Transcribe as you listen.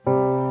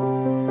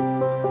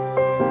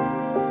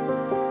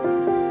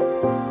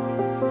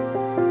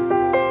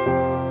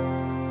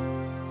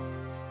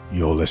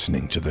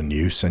listening to the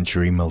New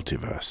Century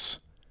Multiverse,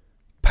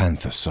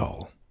 Panther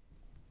Soul.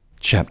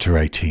 Chapter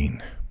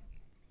 18,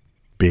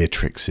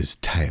 Beatrix's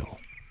Tale.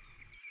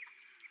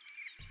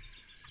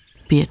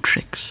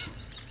 Beatrix.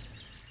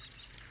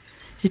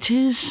 It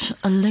is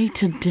a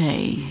later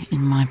day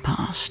in my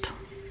past.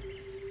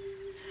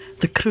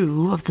 The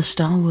crew of the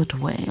Stalwart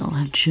Whale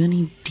have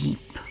journeyed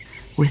deep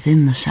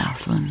within the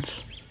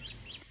Southlands,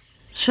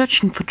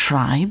 searching for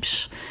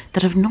tribes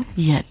that have not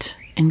yet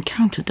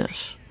encountered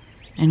us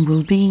and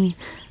will be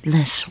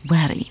less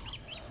wary.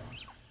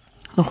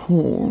 The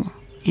haul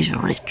is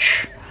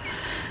rich.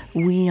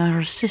 We are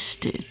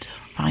assisted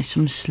by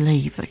some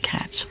slaver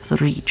cats of the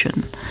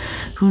region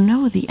who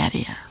know the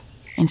area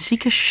and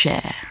seek a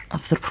share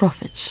of the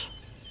profits.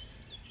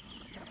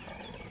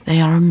 They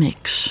are a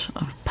mix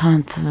of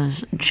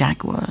panthers,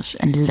 jaguars,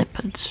 and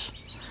leopards,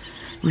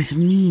 with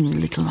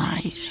mean little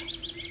eyes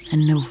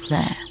and no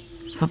flair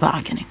for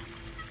bargaining.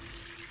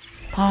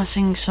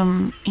 Passing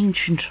some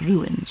ancient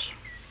ruins,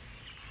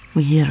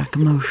 we hear a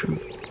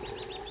commotion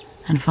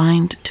and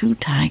find two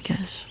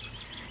tigers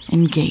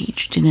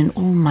engaged in an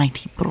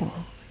almighty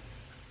brawl.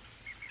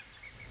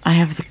 I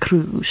have the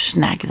crew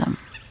snag them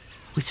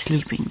with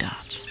sleeping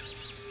darts.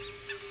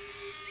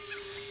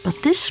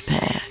 But this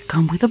pair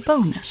come with a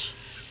bonus.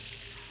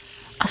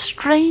 A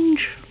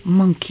strange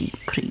monkey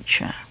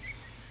creature,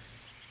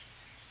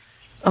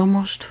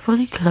 almost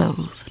fully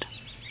clothed,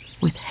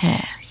 with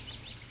hair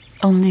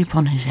only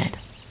upon his head,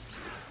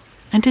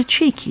 and a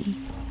cheeky,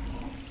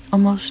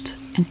 almost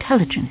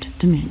intelligent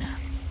demeanor.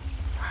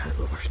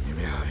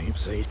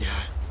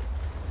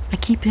 I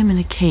keep him in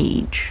a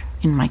cage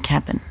in my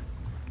cabin.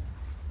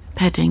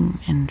 Petting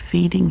and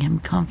feeding him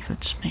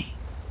comforts me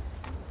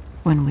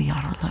when we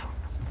are alone.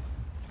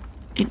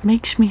 It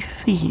makes me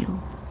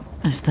feel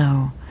as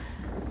though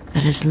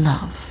there is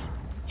love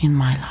in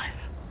my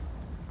life.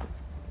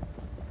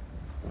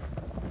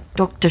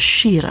 Dr.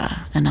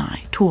 Shearer and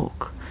I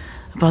talk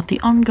about the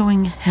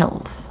ongoing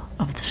health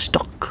of the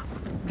stock.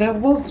 There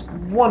was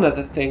one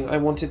other thing I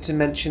wanted to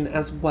mention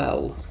as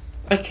well.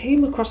 I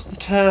came across the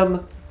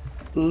term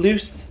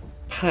loose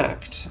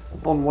packed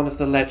on one of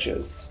the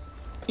ledgers.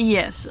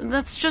 Yes,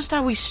 that's just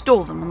how we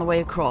store them on the way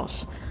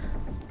across.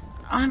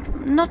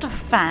 I'm not a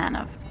fan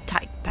of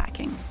tight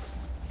packing.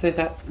 So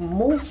that's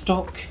more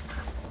stock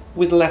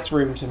with less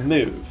room to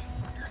move.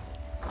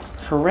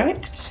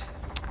 Correct?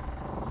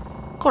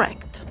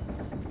 Correct.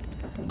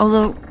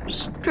 Although,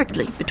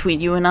 strictly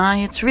between you and I,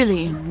 it's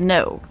really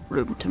no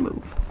room to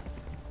move.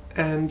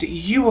 And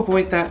you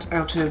avoid that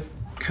out of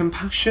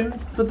compassion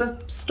for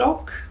the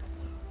stock?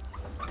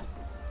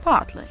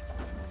 Partly.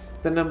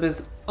 The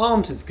numbers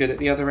aren't as good at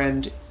the other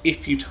end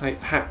if you tight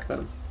pack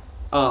them,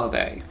 are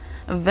they?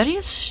 Very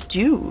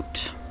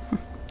astute.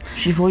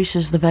 She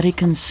voices the very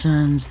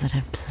concerns that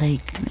have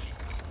plagued me.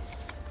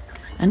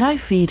 And I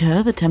feed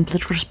her the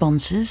template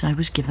responses I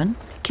was given,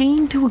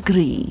 keen to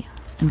agree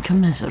and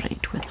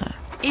commiserate with her.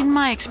 In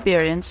my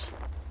experience,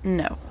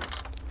 no.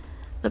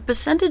 The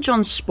percentage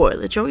on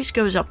spoilage always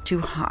goes up too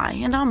high,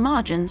 and our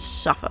margins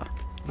suffer.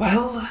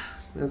 Well,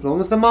 as long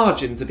as the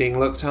margins are being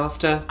looked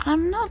after.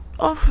 I'm not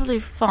awfully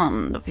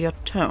fond of your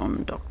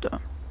tone, Doctor,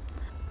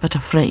 but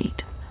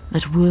afraid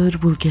that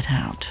word will get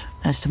out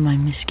as to my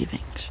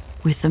misgivings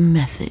with the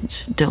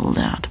methods doled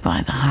out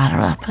by the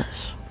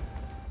higher-uppers.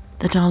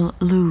 That I'll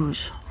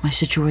lose my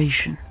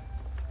situation.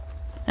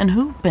 And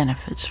who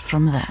benefits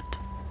from that?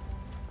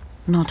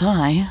 Not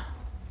I.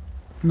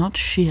 Not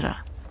Shearer.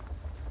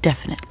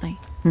 Definitely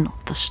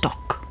not the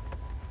stock.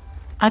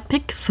 I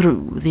pick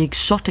through the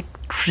exotic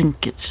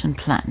trinkets and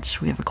plants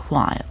we have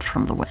acquired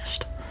from the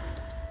West,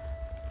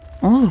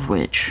 all of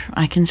which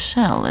I can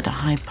sell at a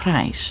high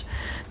price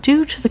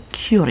due to the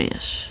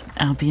curious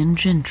Albion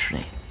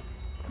gentry.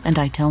 And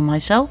I tell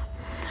myself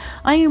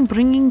I am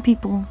bringing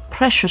people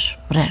precious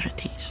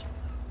rarities,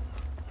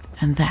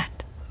 and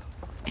that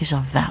is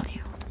of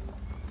value.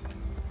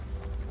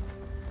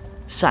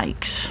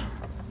 Sykes,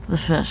 the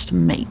first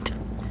mate,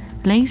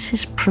 lays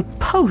his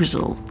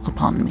proposal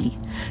upon me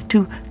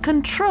to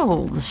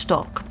control the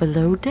stock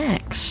below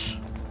decks.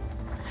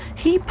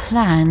 He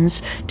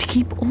plans to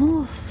keep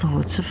all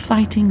thoughts of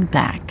fighting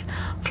back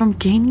from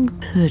gaining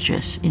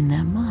purchase in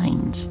their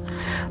minds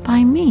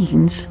by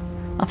means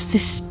of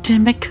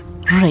systemic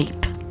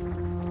rape.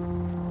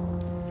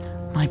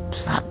 My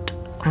blood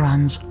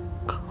runs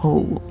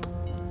cold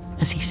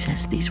as he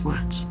says these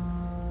words,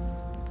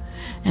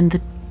 and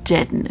the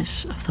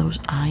deadness of those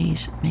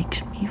eyes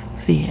makes me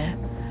fear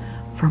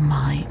for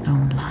my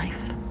own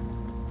life.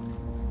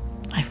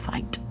 I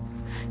fight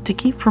to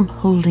keep from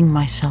holding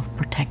myself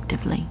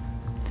protectively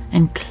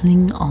and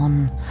cling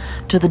on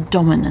to the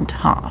dominant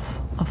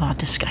half of our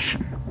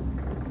discussion.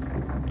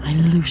 I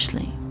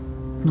loosely,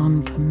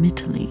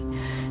 non-committally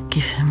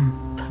give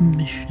him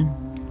permission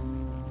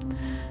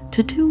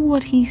to do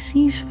what he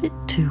sees fit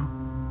to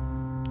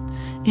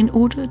in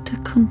order to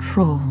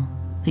control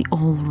the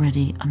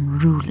already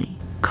unruly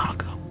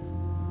cargo.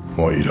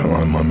 Why you don't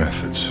like my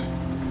methods?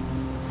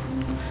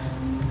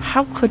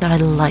 How could I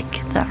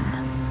like them?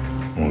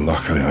 Well,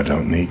 luckily I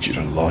don't need you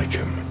to like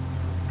them.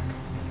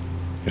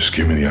 Just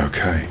give me the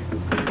okay.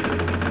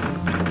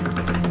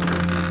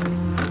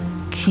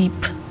 Keep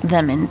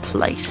them in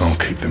place. I'll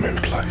keep them in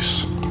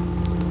place.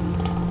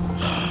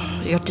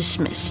 You're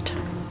dismissed.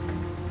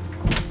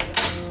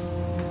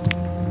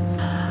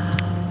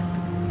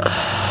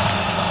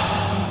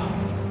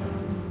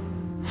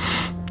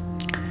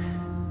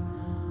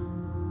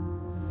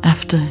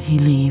 After he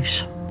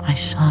leaves, I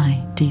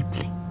sigh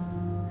deeply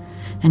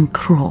and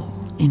crawl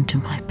into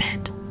my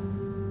bed.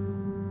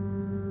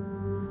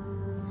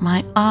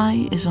 My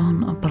eye is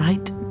on a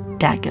bright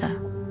dagger,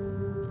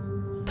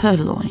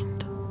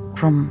 purloined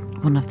from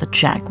one of the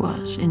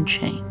jaguars in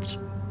chains.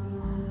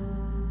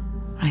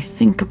 I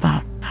think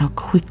about how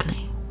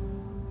quickly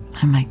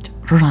I might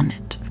run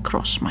it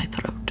across my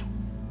throat.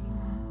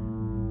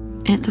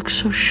 It looks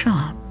so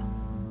sharp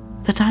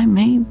that I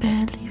may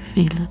barely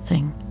feel a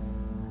thing.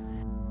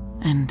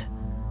 And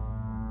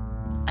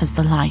as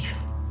the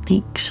life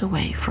leaks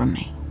away from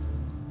me,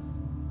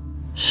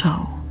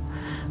 so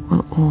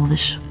will all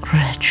this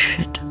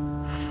wretched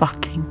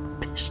fucking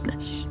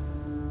business.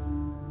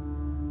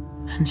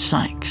 And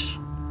Sykes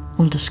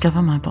will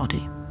discover my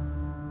body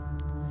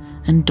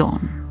and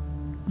don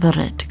the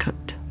red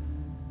coat.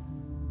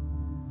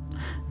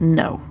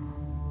 No,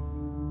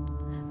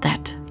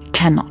 that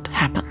cannot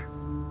happen.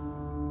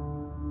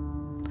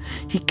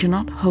 He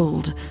cannot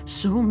hold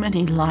so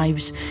many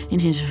lives in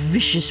his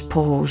vicious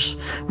paws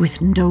with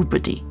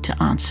nobody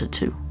to answer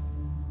to.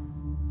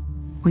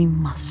 We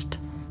must,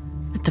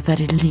 at the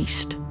very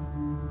least,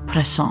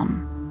 press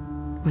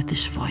on with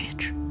this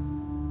voyage.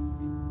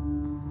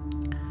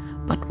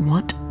 But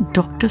what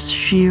Dr.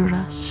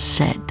 Shearer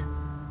said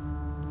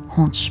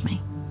haunts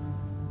me.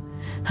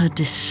 Her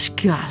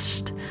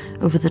disgust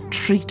over the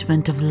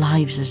treatment of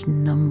lives as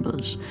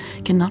numbers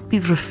cannot be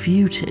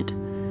refuted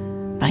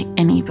by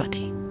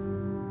anybody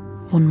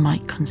one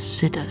might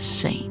consider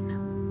sane.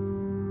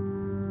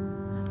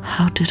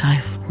 How did I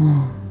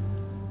fall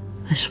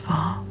this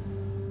far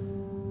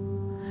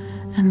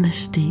and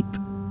this deep?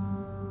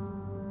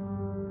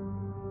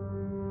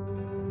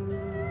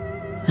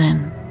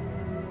 Then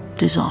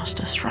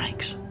disaster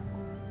strikes.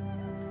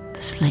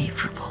 The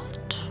slave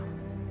revolt.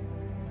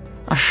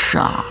 A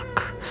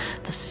shark,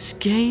 the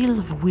scale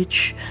of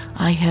which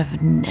I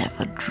have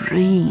never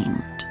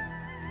dreamed,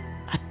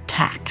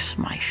 attacks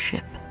my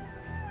ship.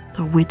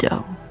 The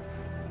widow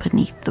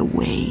beneath the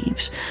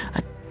waves,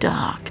 a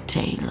dark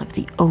tale of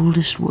the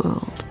oldest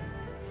world,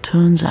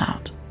 turns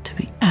out to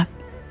be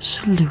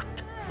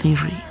absolutely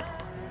real.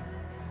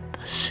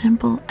 The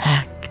simple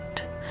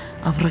act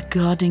of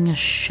regarding a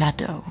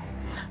shadow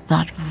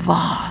that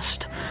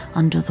vast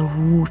under the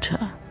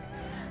water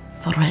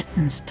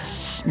threatens to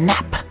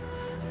snap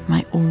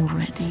my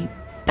already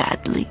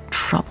badly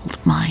troubled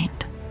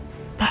mind.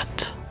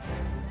 But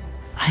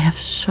I have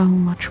so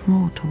much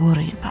more to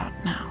worry about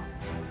now.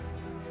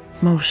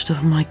 Most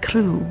of my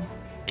crew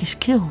is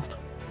killed.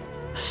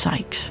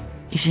 Sykes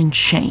is in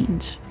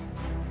chains.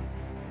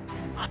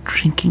 Our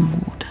drinking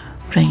water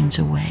drains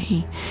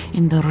away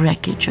in the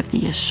wreckage of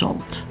the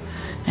assault,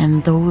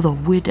 and though the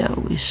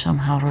widow is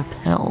somehow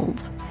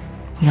repelled,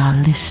 we are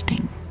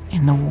listing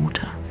in the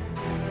water.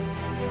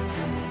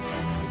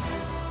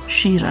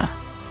 Shearer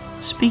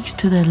speaks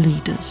to their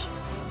leaders,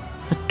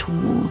 a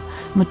tall,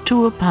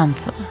 mature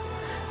panther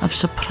of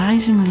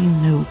surprisingly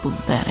noble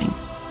bearing,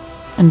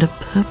 and a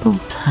purple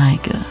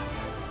tiger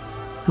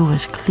who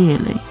has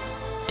clearly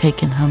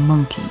taken her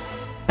monkey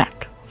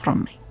back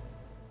from me.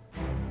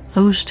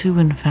 Those two,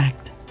 in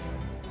fact,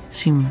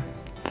 seem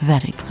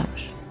very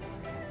close.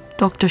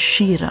 Dr.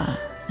 Shearer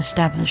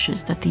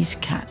establishes that these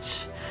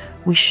cats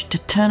wish to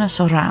turn us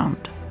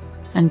around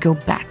and go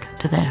back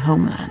to their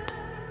homeland.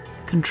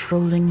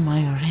 Controlling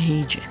my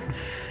rage and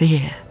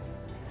fear,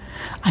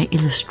 I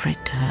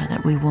illustrate to her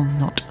that we will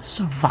not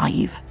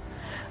survive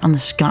on the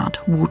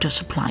scant water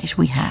supplies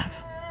we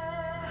have.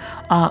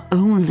 Our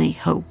only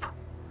hope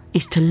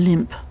is to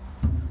limp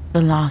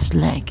the last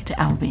leg to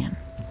Albion,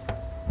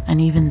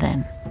 and even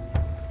then,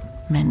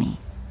 many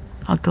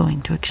are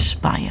going to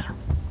expire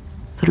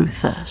through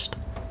thirst.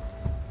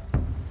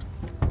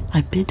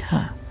 I bid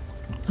her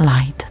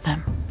lie to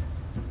them.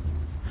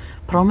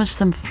 Promise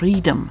them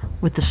freedom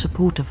with the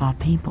support of our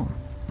people.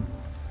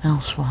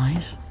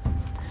 Elsewise,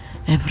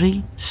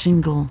 every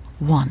single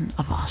one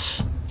of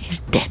us is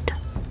dead.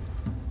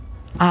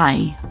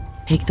 I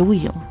take the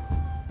wheel.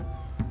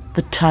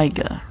 The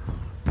tiger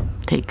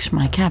takes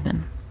my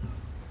cabin.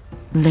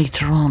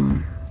 Later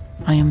on,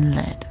 I am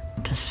led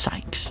to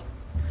Sykes.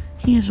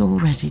 He is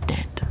already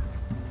dead,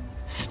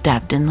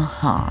 stabbed in the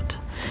heart,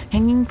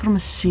 hanging from a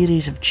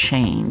series of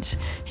chains,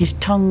 his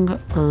tongue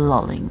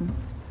lolling,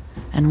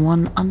 and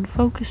one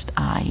unfocused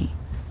eye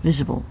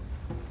visible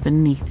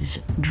beneath his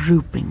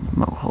drooping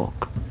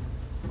mohawk.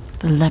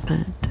 The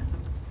leopard,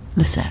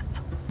 Liseth,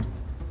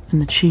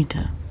 and the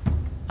cheetah,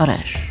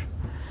 Aresh,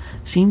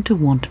 seem to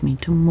want me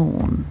to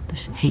mourn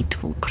this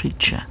hateful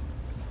creature.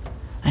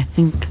 I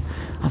think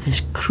of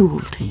his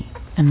cruelty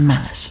and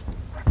malice.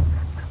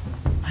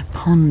 I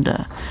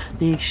ponder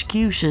the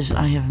excuses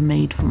I have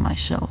made for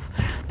myself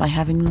by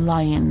having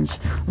lions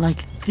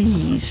like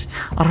these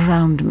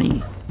around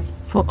me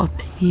for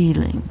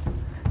appealing,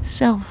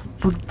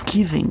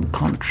 self-forgiving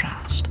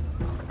contrast.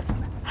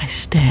 I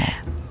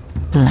stare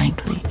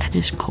blankly at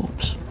his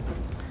corpse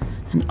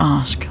and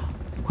ask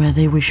where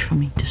they wish for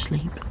me to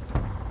sleep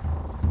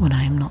when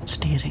I am not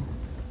steering.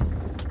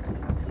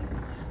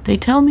 They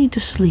tell me to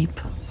sleep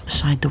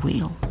beside the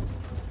wheel.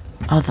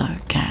 Other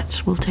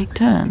cats will take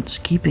turns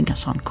keeping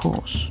us on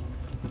course.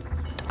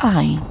 But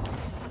I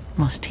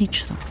must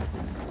teach them.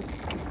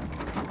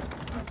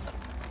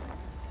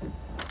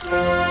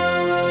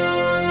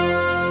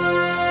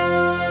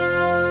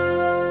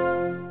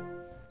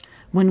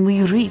 When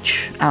we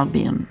reach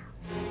Albion,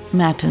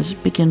 matters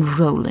begin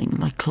rolling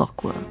like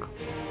clockwork,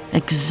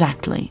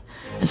 exactly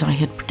as I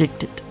had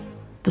predicted.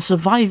 The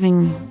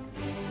surviving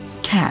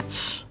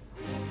cats,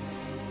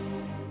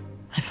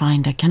 I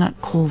find I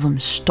cannot call them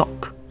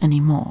stock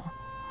anymore,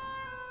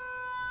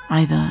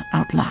 either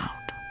out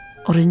loud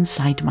or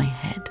inside my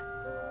head,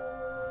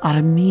 are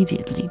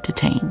immediately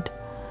detained,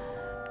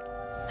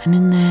 and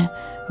in their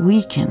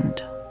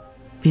weakened,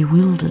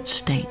 bewildered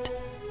state,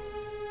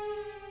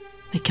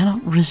 they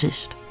cannot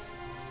resist.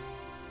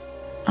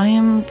 I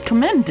am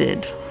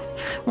commended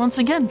once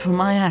again for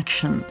my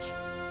actions.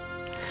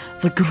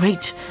 The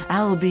Great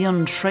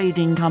Albion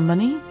Trading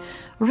Company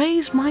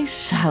raise my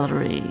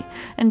salary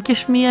and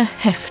give me a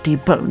hefty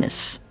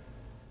bonus.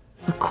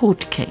 A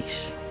court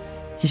case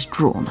is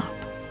drawn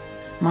up.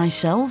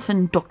 Myself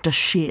and Dr.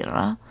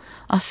 Shearer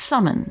are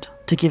summoned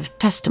to give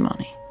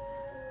testimony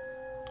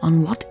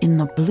on what in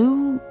the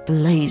blue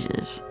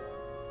blazes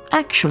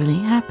actually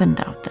happened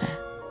out there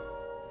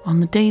on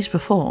the days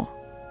before.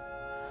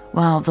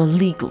 While the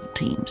legal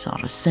teams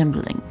are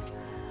assembling,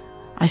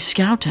 I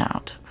scout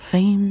out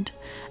famed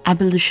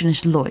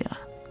abolitionist lawyer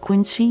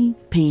Quincy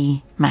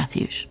P.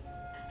 Matthews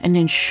and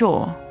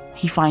ensure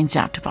he finds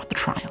out about the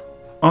trial.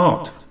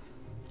 Art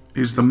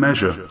is the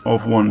measure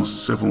of one's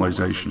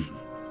civilization.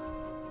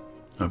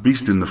 A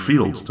beast in the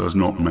field does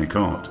not make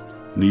art,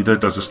 neither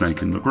does a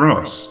snake in the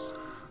grass,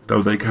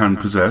 though they can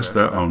possess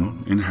their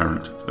own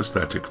inherent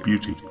aesthetic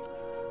beauty.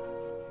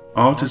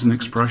 Art is an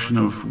expression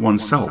of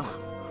oneself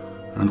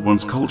and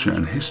one's culture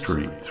and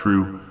history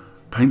through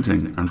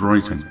painting and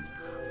writing,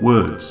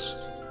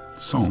 words,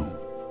 song,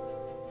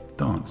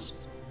 dance.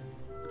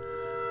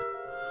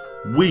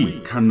 We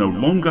can no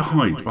longer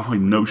hide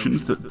behind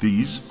notions that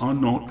these are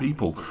not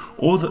people,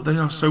 or that they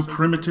are so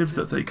primitive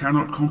that they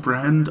cannot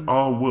comprehend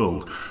our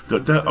world,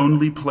 that their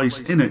only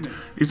place in it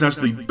is as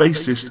the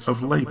basest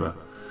of labour.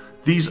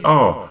 These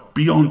are,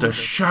 beyond a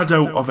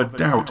shadow of a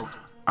doubt,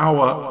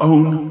 our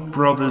own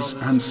brothers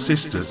and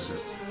sisters.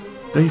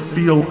 They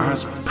feel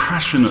as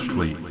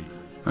passionately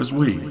as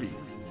we.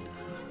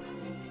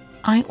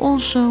 I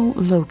also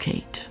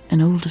locate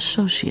an old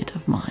associate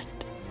of mine,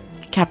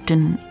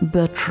 Captain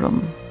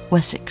Bertram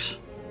Wessex.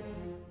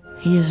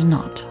 He is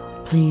not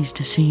pleased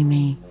to see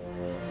me,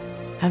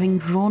 having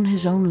drawn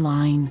his own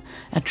line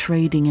at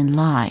trading in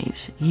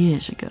lives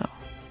years ago.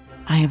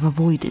 I have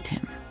avoided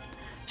him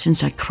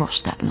since I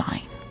crossed that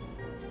line.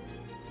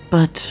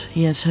 But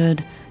he has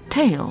heard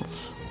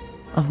tales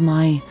of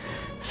my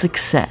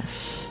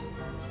success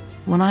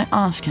when I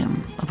ask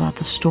him about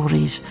the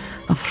stories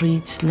of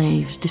freed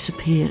slaves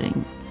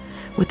disappearing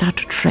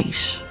without a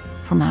trace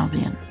from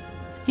Albion.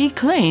 He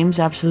claims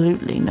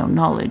absolutely no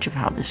knowledge of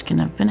how this can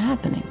have been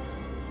happening.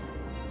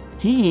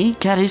 He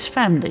carries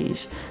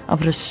families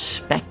of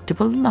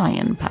respectable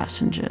lion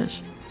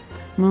passengers,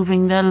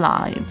 moving their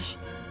lives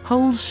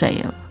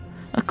wholesale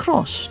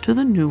across to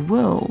the New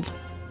World.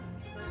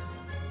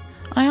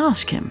 I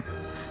ask him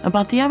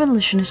about the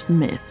abolitionist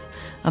myth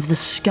of the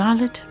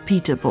Scarlet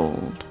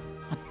Peterbold,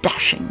 a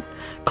dashing,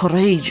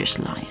 courageous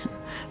lion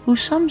who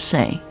some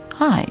say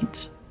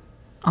hides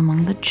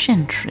among the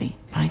gentry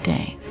by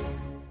day,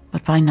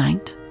 but by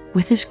night,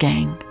 with his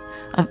gang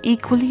of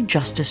equally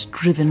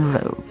justice-driven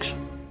rogues,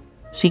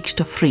 seeks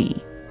to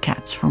free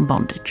cats from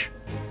bondage.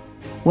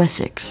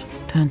 Wessex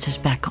turns his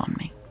back on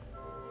me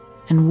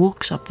and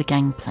walks up the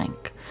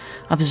gangplank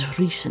of his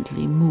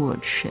recently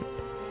moored ship.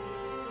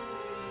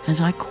 As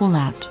I call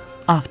out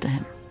after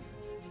him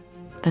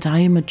that I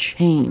am a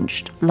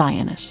changed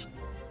lioness,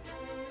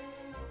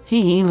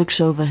 he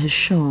looks over his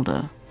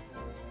shoulder,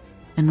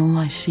 and all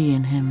I see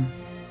in him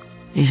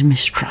is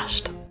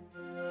mistrust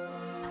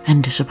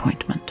and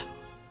disappointment.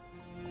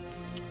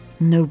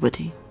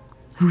 Nobody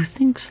who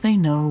thinks they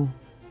know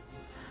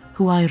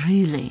who I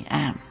really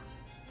am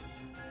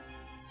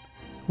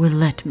will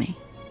let me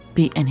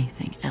be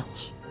anything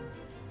else.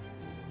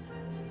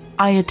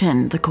 I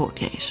attend the court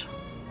case.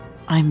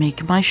 I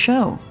make my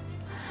show.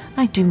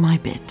 I do my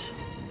bit.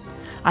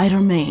 I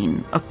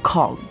remain a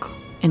cog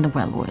in the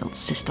well-oiled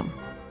system.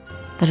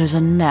 There is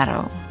a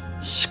narrow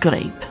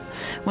scrape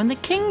when the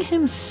king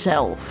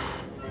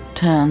himself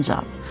turns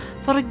up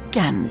for a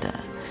gander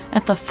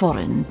at the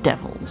foreign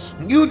devils.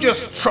 You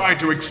just try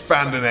to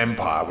expand an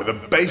empire with a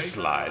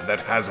baseline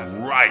that has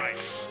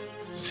rights.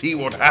 See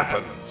what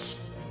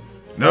happens.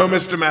 No,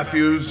 Mr.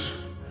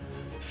 Matthews.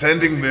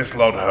 Sending this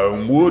lot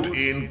home would,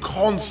 in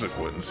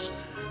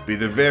consequence, be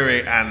the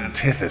very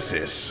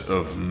antithesis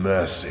of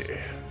mercy.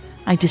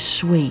 I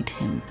dissuade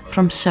him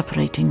from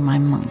separating my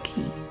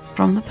monkey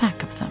from the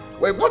pack of them.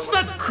 Wait, what's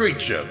that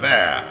creature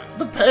there?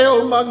 The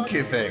pale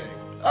monkey thing.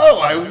 Oh,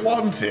 I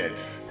want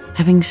it.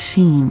 Having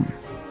seen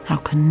how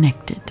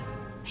connected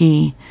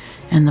he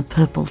and the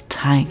purple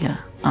tiger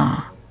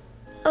are.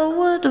 A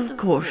word of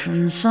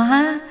caution,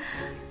 sire.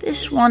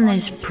 This one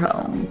is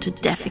prone to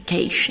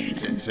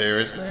defecation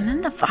Seriously? and then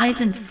the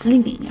violent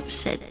flinging of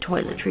said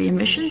toiletry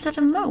emissions at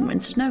a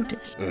moment's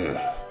notice.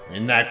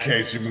 In that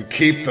case, you can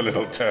keep the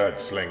little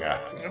turd slinger.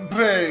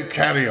 Pray,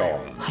 carry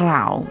on.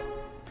 Frau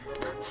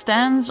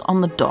stands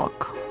on the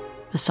dock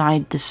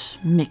beside this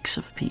mix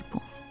of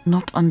people,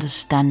 not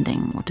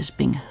understanding what is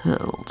being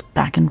hurled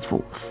back and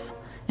forth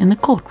in the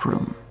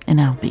courtroom in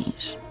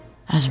Albies,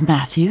 as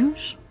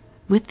Matthews,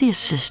 with the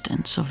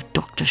assistance of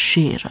Dr.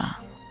 Shearer,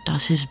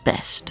 does his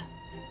best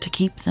to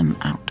keep them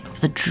out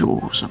of the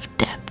jaws of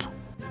death.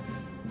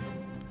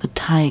 The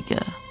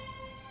tiger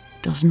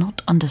does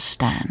not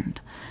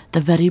understand the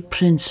very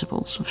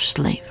principles of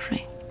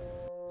slavery.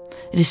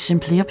 It is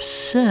simply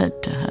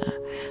absurd to her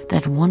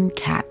that one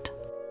cat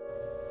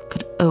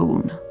could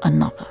own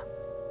another.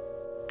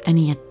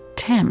 Any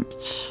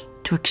attempts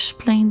to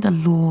explain the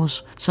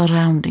laws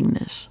surrounding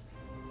this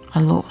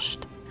are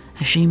lost,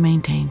 as she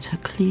maintains her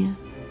clear,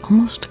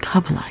 almost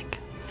cub-like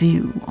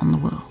view on the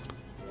world.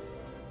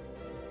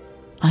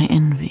 I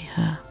envy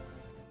her.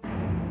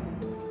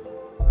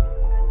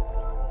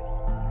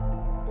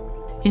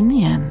 In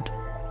the end,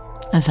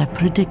 as I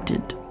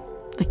predicted,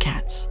 the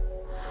cats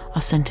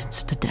are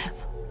sentenced to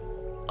death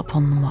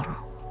upon the morrow.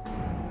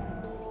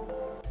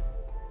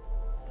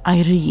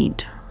 I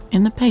read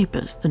in the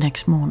papers the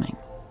next morning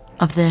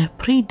of their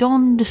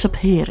pre-dawn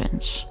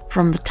disappearance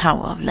from the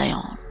Tower of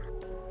Leon.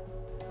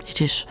 It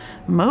is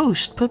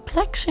most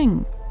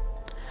perplexing.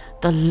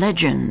 The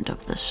legend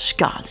of the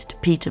Scarlet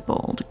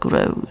Peterbald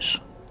grows.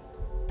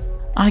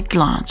 I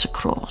glance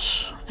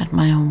across at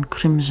my own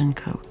crimson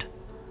coat,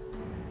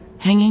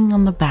 hanging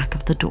on the back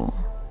of the door,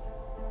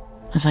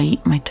 as I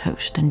eat my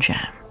toast and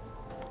jam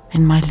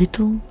in my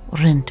little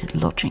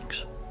rented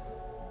lodgings.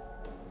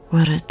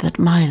 Were it that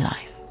my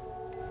life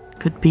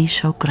could be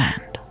so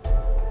grand.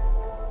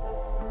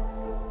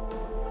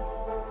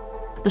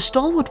 The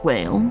stalwart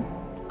whale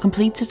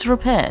completes its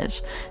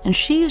repairs, and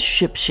she is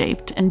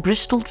ship-shaped and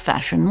bristled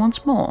fashion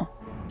once more.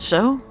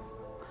 So,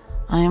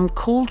 I am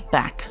called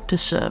back to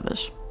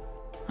service.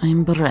 I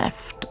am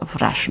bereft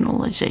of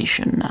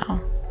rationalization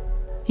now.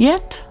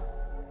 Yet,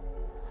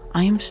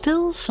 I am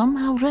still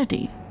somehow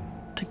ready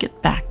to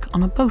get back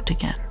on a boat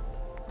again.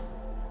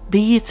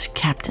 Be its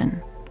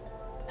captain,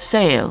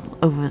 sail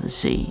over the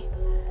sea,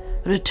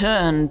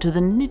 return to the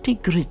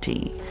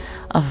nitty-gritty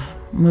of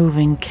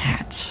moving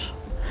cats,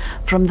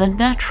 from their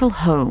natural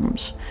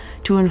homes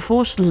to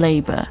enforced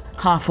labor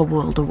half a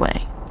world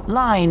away.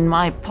 Line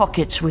my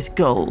pockets with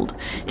gold,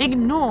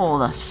 ignore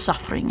the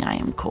suffering I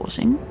am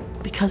causing,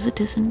 because it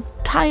is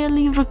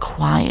entirely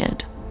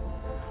required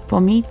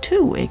for me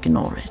to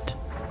ignore it.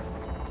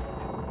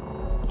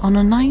 On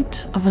a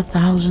night of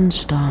 1,000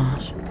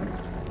 stars,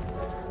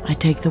 I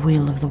take the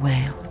wheel of the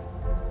whale,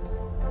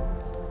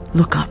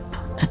 look up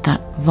at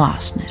that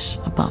vastness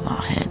above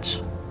our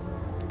heads,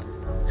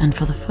 and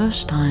for the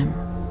first time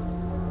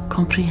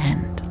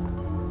comprehend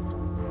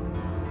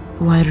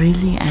who I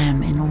really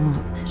am in all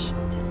of this,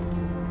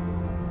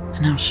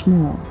 and how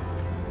small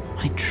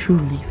I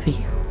truly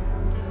feel.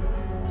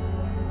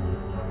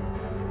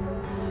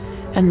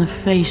 And the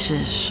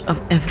faces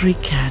of every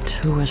cat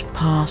who has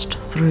passed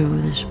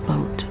through this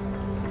boat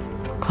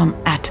come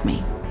at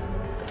me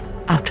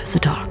out of the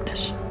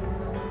darkness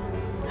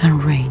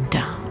and rain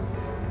down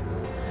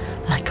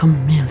like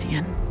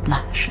 1,000,000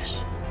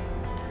 lashes.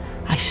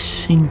 I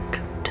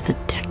sink to the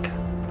deck,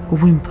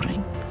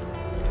 whimpering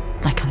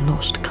like a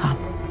lost cub.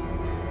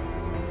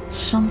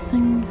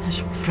 Something has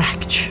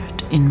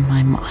fractured in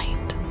my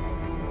mind,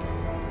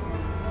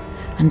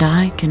 and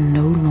I can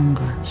no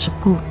longer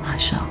support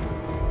myself.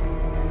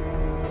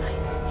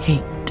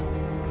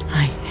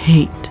 I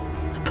hate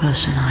the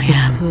person I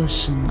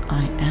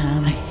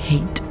am. I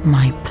hate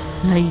my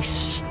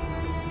place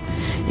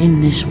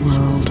in this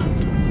world.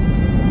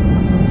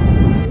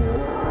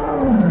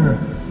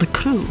 The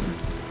crew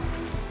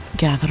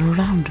gather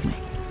around me,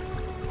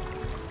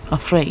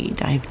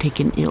 afraid I have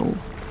taken ill.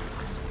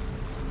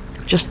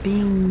 Just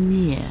being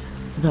near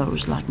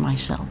those like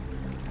myself,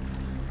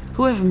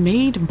 who have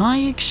made my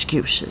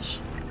excuses,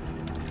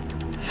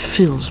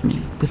 fills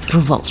me with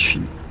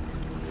revulsion.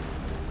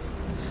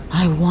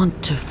 I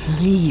want to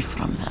flee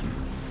from them,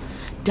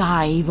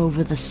 dive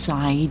over the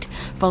side,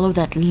 follow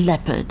that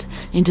leopard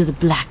into the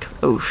black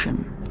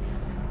ocean.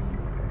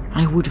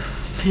 I would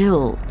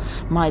fill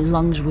my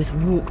lungs with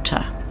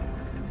water,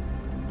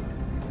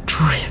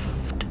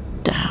 drift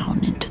down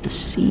into the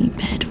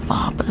seabed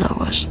far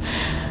below us,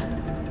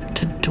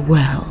 to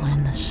dwell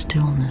in the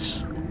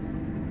stillness,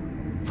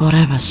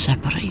 forever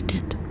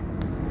separated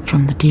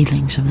from the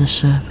dealings of the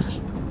surface,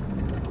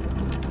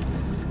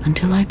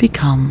 until I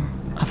become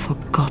a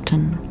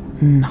forgotten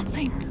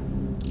nothing.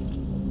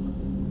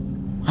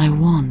 I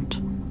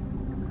want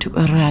to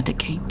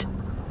eradicate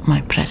my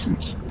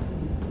presence,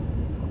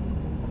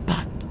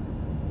 but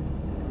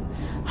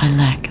I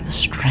lack the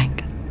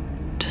strength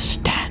to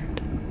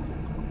stand.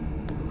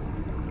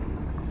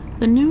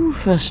 The new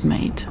first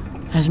mate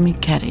has me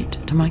carried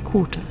to my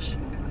quarters,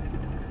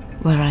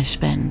 where I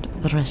spend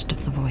the rest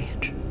of the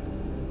voyage.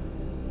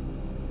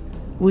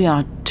 We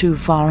are too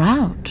far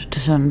out to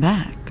turn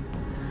back,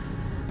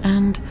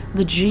 and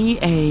the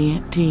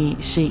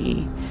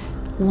GATC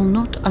will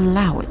not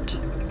allow it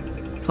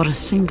for a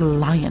single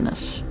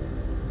lioness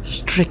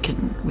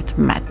stricken with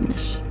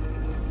madness.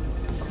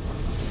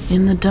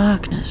 In the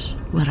darkness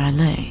where I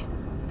lay,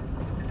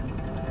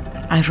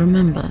 I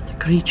remember the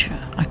creature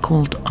I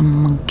called a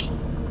monkey.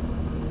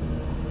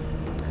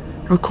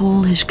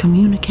 Recall his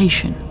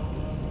communication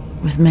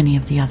with many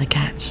of the other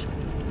cats.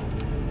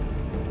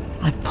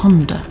 I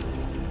ponder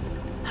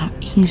how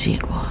easy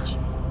it was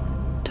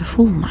to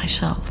fool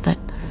myself that,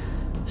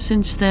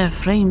 since their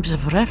frames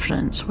of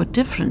reference were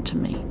different to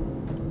me,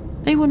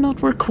 they were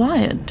not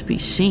required to be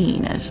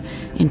seen as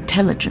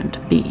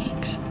intelligent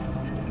beings.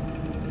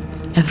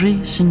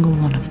 Every single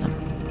one of them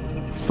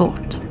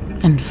thought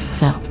and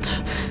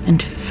felt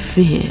and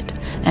feared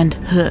and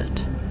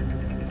hurt.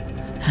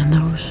 And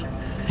those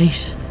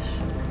faces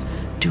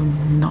do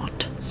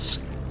not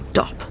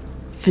stop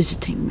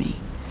visiting me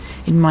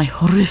in my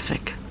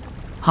horrific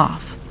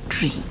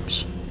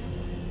half-dreams.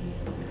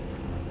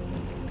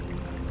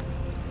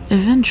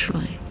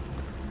 Eventually,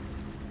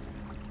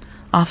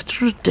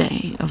 after a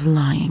day of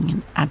lying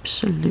in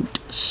absolute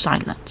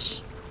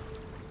silence,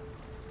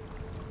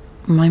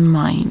 my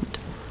mind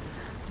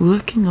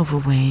working over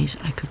ways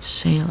I could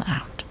sail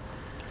out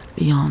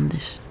beyond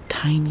this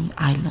tiny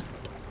island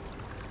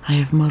I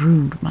have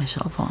marooned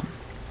myself on,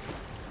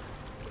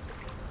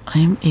 I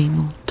am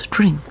able to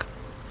drink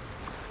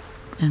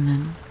and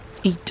then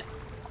eat.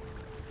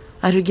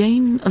 I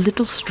regain a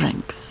little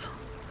strength,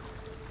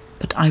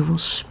 but I will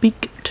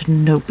speak to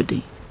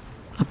nobody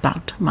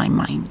about my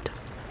mind.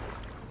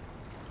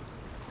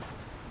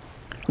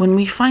 When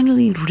we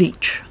finally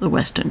reach the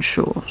western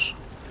shores,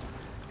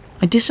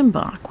 I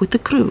disembark with the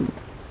crew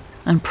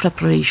and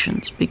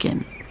preparations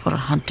begin for a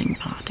hunting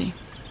party.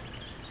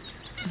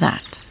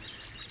 That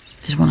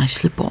is when I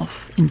slip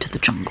off into the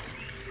jungle.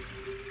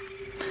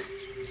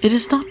 It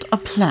is not a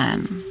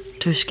plan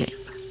to escape.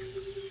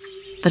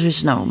 There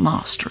is no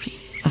mastery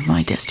of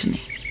my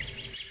destiny.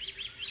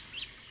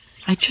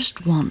 I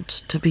just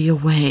want to be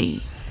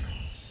away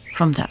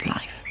from that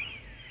life,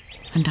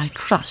 and I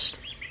trust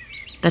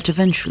that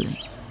eventually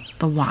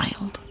the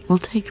wild will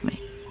take me.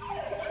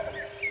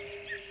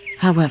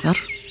 However,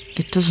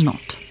 it does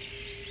not.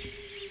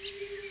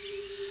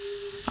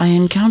 I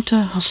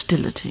encounter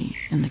hostility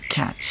in the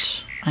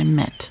cats I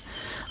met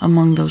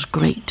among those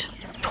great,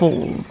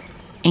 tall,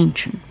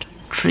 ancient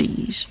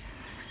trees,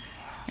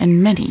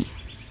 and many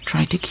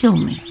try to kill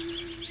me,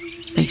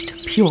 based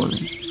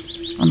purely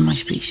on my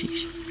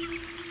species.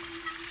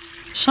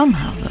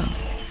 Somehow, though,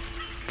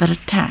 their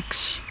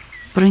attacks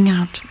bring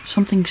out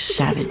something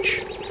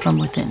savage from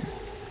within,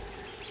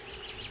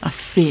 a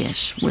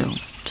fierce will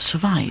to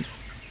survive,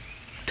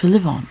 to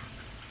live on.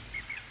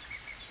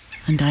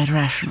 And I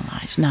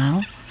rationalize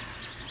now,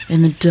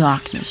 in the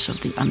darkness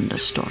of the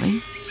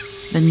understory,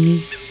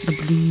 beneath the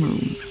blue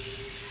moon,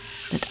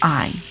 that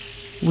I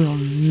will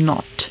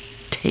not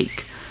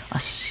take a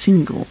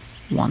single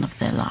one of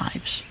their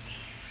lives.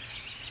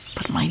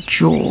 But my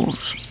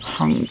jaws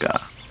hunger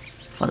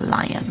for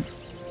lion.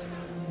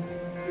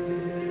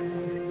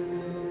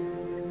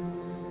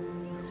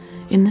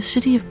 In the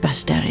city of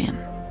Bastarian,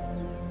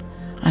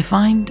 I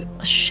find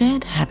a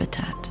shared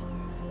habitat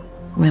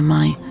where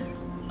my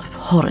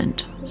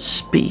abhorrent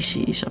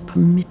species are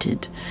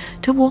permitted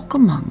to walk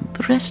among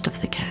the rest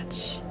of the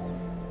cats.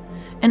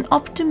 An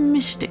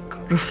optimistic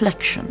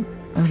reflection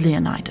of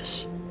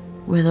Leonidas,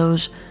 where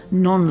those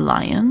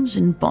non-lions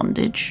in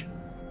bondage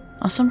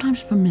are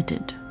sometimes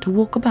permitted to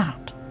walk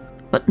about,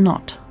 but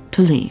not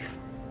to leave.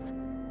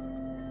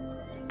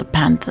 The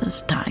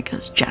panthers,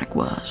 tigers,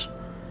 jaguars,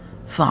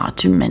 far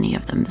too many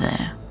of them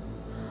there,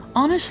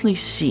 honestly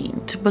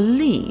seem to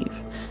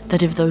believe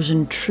that if those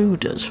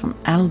intruders from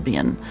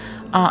Albion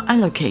are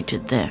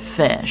allocated their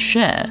fair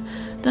share,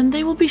 then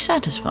they will be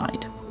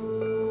satisfied.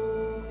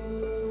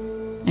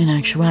 In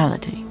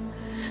actuality,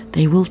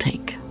 they will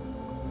take,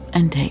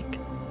 and take,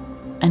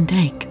 and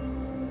take,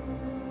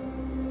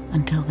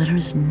 until there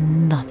is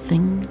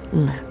nothing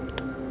left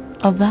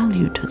of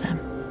value to them.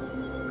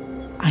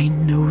 I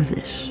know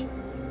this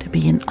to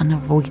be an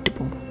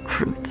unavoidable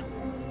truth.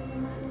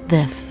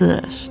 Their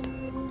thirst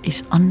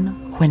is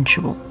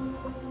unquenchable,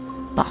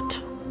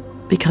 but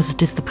because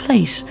it is the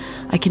place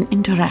I can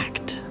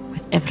interact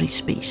with every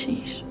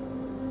species,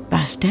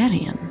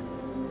 Bastarian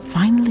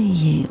finally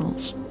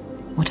yields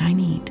what I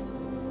need.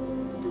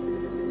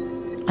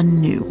 A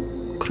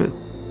new crew.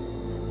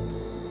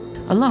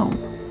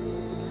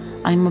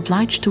 Alone, I am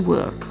obliged to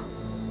work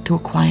to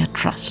acquire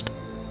trust,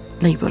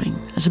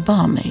 laboring as a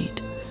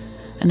barmaid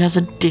and as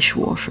a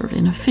dishwasher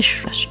in a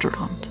fish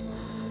restaurant,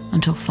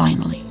 until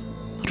finally,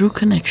 through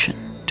connection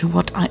to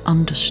what I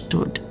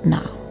understood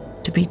now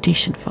to be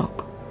decent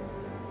folk,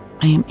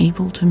 I am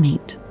able to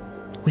meet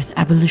with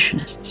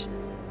abolitionists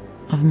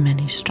of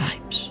many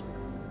stripes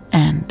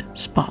and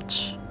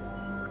spots,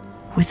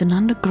 with an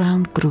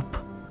underground group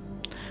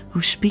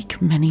who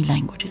speak many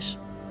languages,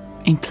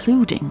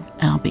 including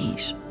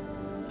Albie's.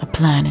 A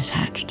plan is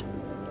hatched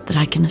that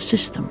I can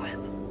assist them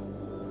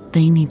with.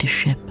 They need a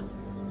ship,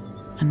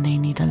 and they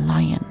need a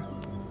lion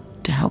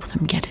to help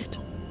them get it.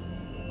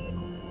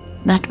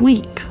 That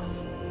week,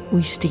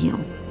 we steal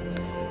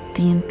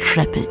the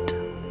intrepid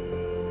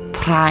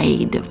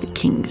pride of the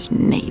King's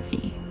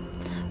Navy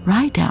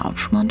right out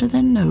from under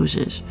their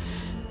noses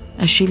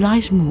as she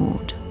lies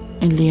moored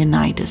in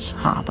Leonidas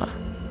Harbor.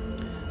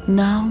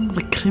 Now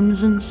the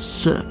Crimson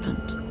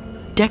Serpent,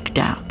 decked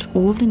out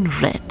all in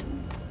red,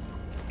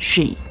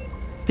 she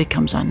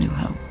becomes our new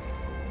home.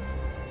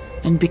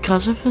 And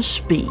because of her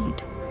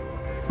speed,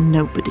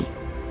 nobody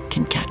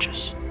can catch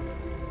us.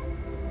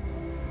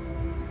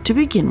 To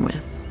begin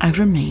with, I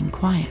remain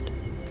quiet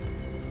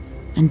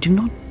and do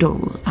not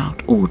dole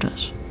out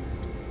orders.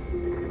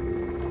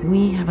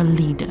 We have a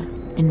leader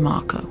in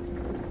Marco.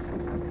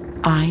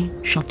 I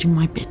shall do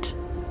my bit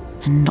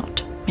and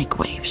not make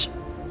waves.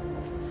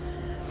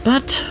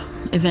 But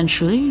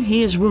eventually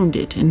he is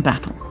wounded in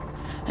battle,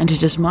 and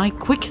it is my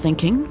quick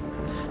thinking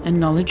and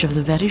knowledge of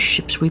the very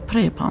ships we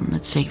prey upon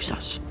that saves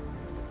us.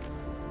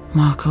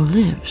 Marco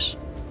lives,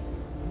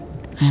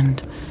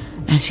 and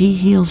as he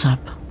heals up,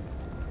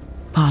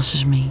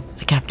 passes me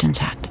the captain's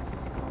hat.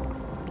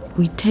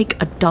 We take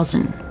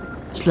 12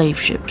 slave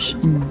ships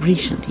in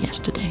recent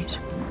yesterdays,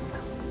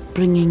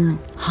 bringing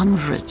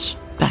hundreds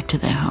back to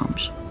their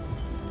homes.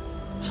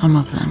 Some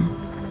of them,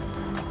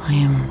 I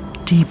am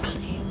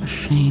deeply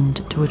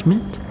ashamed to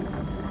admit,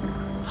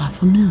 are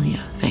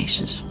familiar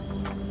faces,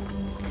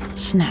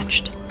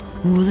 snatched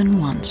more than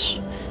once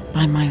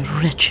by my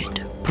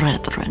wretched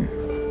brethren.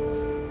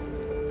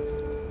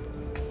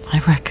 I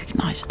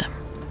recognize them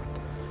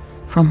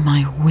from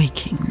my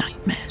waking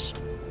nightmares.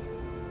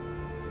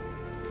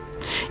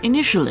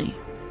 Initially,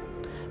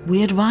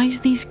 we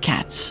advised these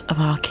cats of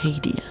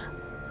Arcadia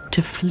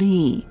to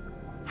flee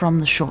from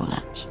the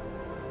shorelands,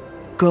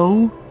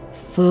 go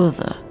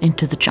further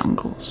into the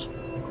jungles,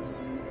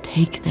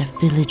 take their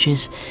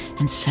villages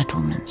and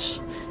settlements,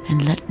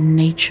 and let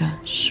nature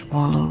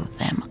swallow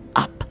them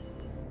up.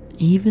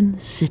 Even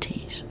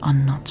cities are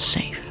not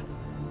safe.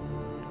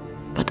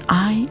 But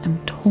I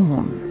am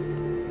torn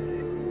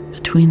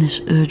between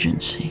this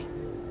urgency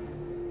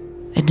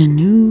and a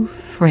new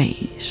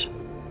phrase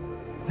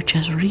which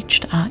has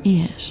reached our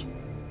ears,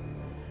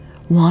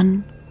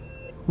 one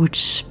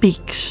which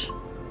speaks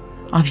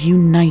of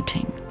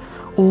uniting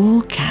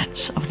all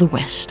cats of the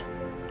West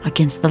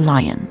against the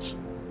lions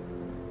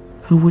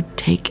who would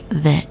take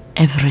their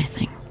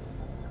everything.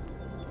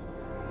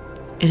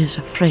 It is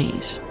a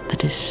phrase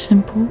that is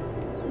simple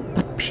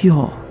but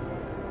pure,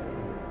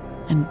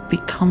 and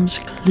becomes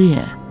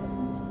clear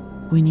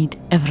we need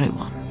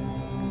everyone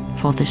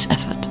for this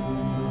effort.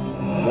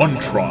 One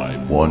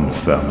tribe, One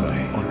family,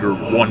 under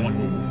one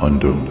moon.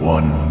 under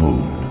one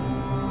moon.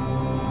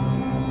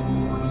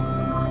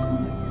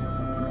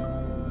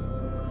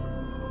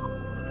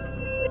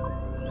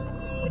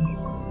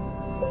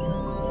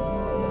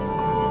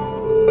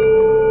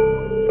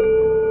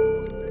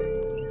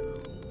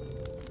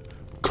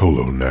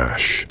 Colo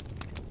Nash,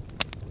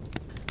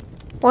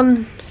 One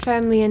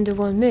family under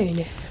one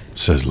moon.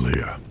 says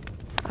Leah.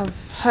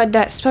 I've heard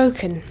that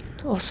spoken.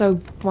 Also,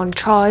 one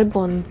tribe,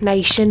 one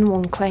nation,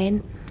 one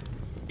clan.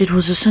 It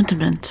was a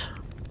sentiment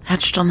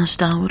hatched on the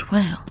starward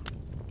whale.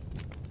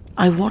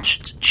 I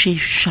watched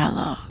Chief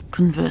Shala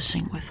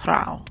conversing with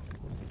Rao.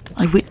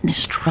 I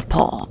witnessed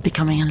rapport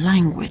becoming a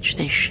language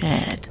they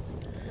shared.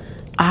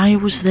 I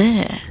was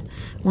there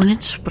when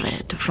it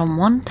spread from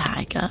one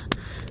tiger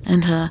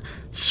and her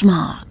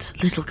smart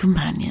little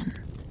companion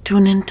to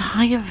an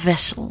entire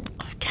vessel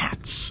of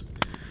cats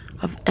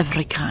of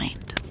every kind.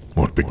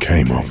 What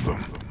became of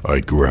them? I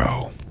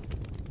growl.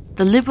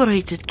 The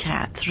liberated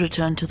cats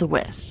returned to the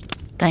west,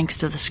 thanks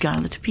to the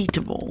Scarlet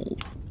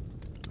Peterbald.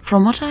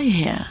 From what I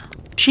hear,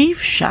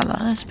 Chief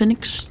Shala has been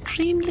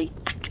extremely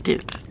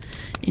active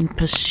in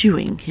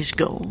pursuing his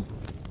goal.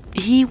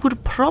 He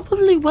would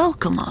probably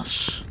welcome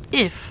us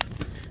if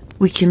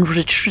we can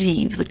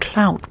retrieve the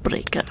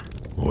Cloudbreaker.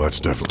 Well, that's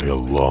definitely a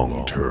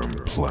long-term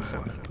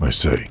plan, I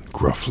say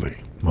gruffly,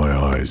 my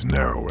eyes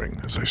narrowing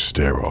as I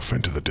stare off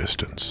into the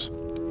distance.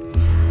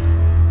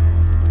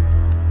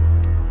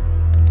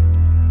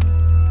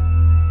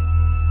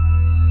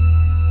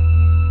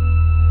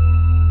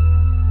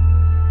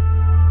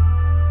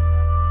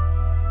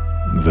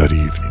 That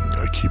evening,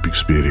 I keep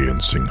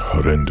experiencing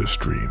horrendous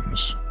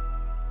dreams.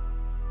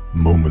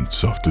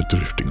 Moments after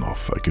drifting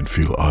off, I can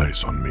feel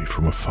eyes on me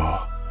from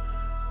afar.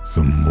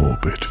 The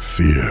morbid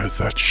fear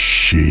that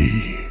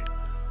she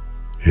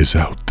is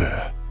out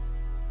there,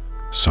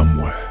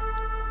 somewhere,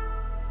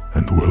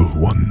 and will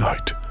one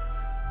night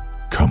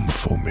come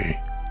for me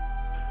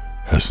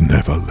has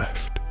never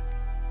left.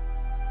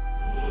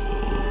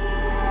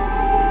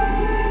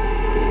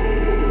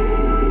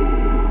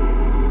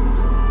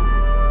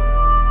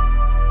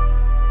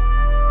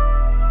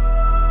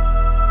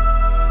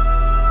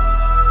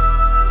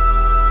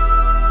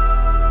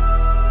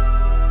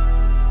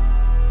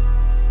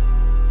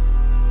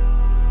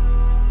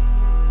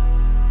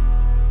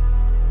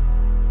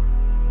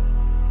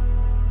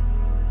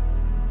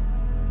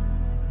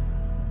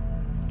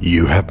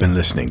 You have been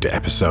listening to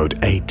episode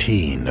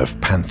 18 of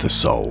Panther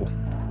Soul,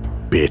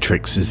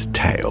 Beatrix's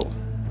Tale.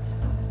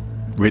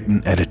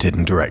 Written, edited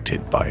and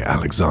directed by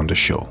Alexander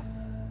Shaw.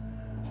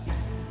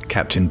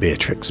 Captain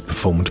Beatrix,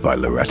 performed by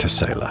Loretta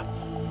Saylor.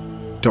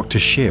 Dr.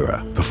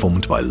 Shearer,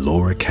 performed by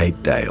Laura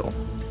Kate Dale.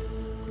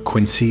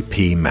 Quincy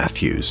P.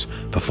 Matthews,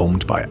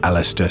 performed by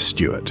Alistair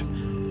Stewart.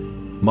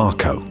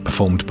 Marco,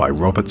 performed by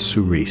Robert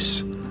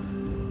Souris.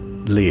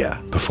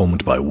 Leah,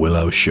 performed by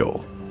Willow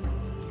Shaw.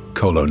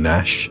 Colo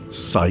Nash,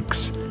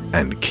 Sykes,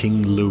 and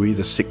King Louis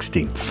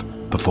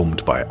XVI,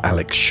 performed by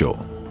Alex Shaw.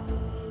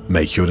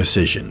 Make Your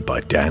Decision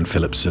by Dan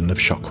Phillipson of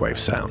Shockwave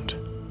Sound.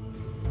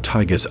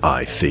 Tiger's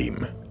Eye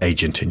theme,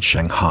 Agent in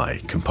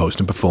Shanghai,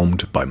 composed and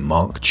performed by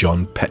Mark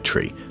John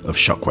Petrie of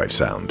Shockwave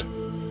Sound.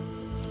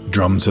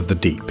 Drums of the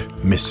Deep,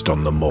 Mist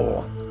on the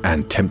Moor,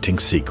 and Tempting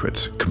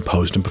Secrets,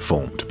 composed and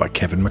performed by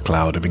Kevin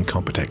MacLeod of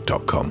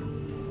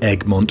Incompetech.com.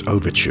 Egmont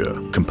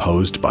Overture,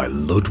 composed by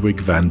Ludwig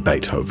van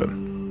Beethoven.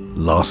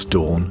 Last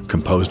Dawn,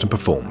 composed and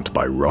performed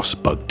by Ross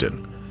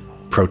Bugden.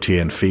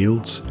 Protean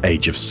Fields,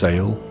 Age of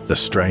Sail, The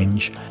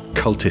Strange,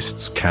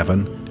 Cultist's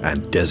Cavern,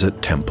 and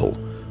Desert Temple,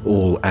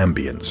 all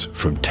ambience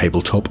from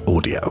Tabletop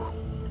Audio.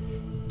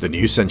 The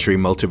New Century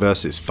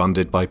Multiverse is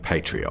funded by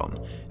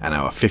Patreon, and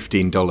our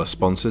 $15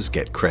 sponsors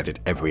get credit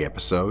every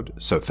episode,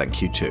 so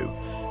thank you to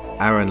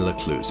Aaron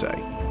Lecluse,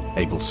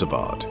 Abel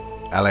Savard,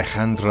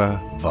 Alejandra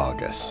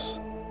Vargas,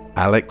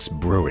 Alex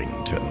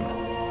Brewington,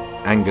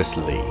 Angus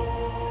Lee,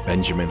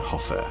 Benjamin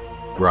Hoffer,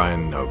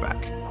 Brian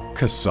Novak,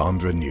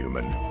 Cassandra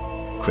Newman,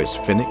 Chris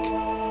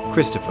Finnick,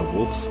 Christopher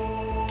Wolfe,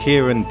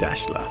 Kieran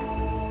Dashler,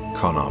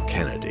 Connor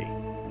Kennedy,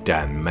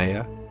 Dan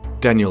Mayer,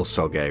 Daniel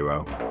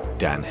Salgueiro,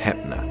 Dan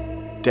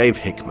Hepner, Dave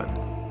Hickman,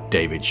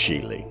 David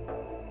Shealy,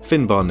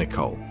 Finbar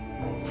Nicole,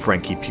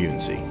 Frankie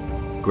Punzi,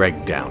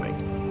 Greg Downing,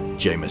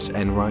 Jameis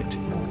Enright,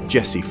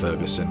 Jesse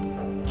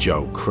Ferguson,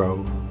 Joe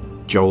Crow,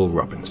 Joel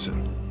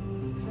Robinson,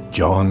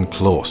 John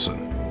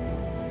Clausen,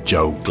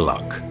 Joe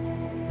Gluck,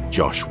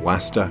 Josh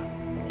Waster,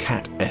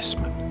 Kat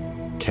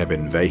Essman,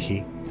 Kevin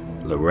Vahey,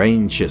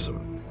 Lorraine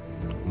Chisholm,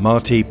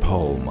 Marty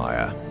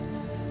Pohlmeyer,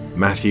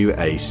 Matthew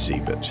A.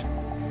 Siebert,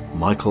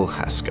 Michael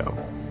Haskell,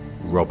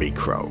 Robbie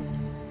Crow,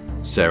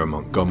 Sarah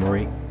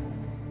Montgomery,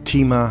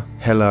 Tima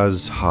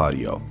Helaz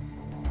Harjo,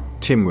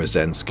 Tim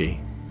Rozensky,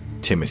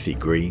 Timothy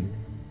Green,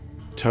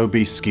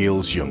 Toby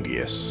Skeels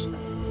Jungius,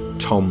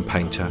 Tom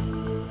Painter,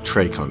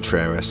 Trey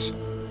Contreras,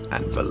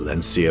 and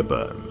Valencia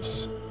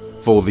Burns.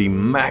 For the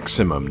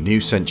maximum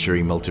New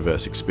Century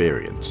Multiverse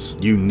experience,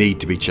 you need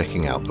to be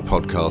checking out the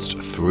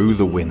podcast Through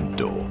the Wind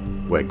Door,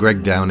 where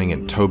Greg Downing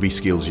and Toby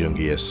Skeels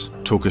Jungius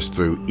talk us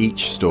through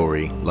each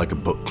story like a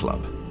book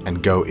club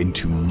and go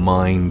into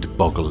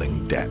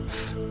mind-boggling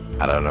depth.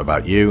 I don't know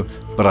about you,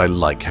 but I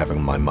like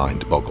having my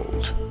mind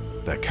boggled.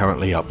 They're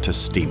currently up to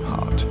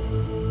Steamheart.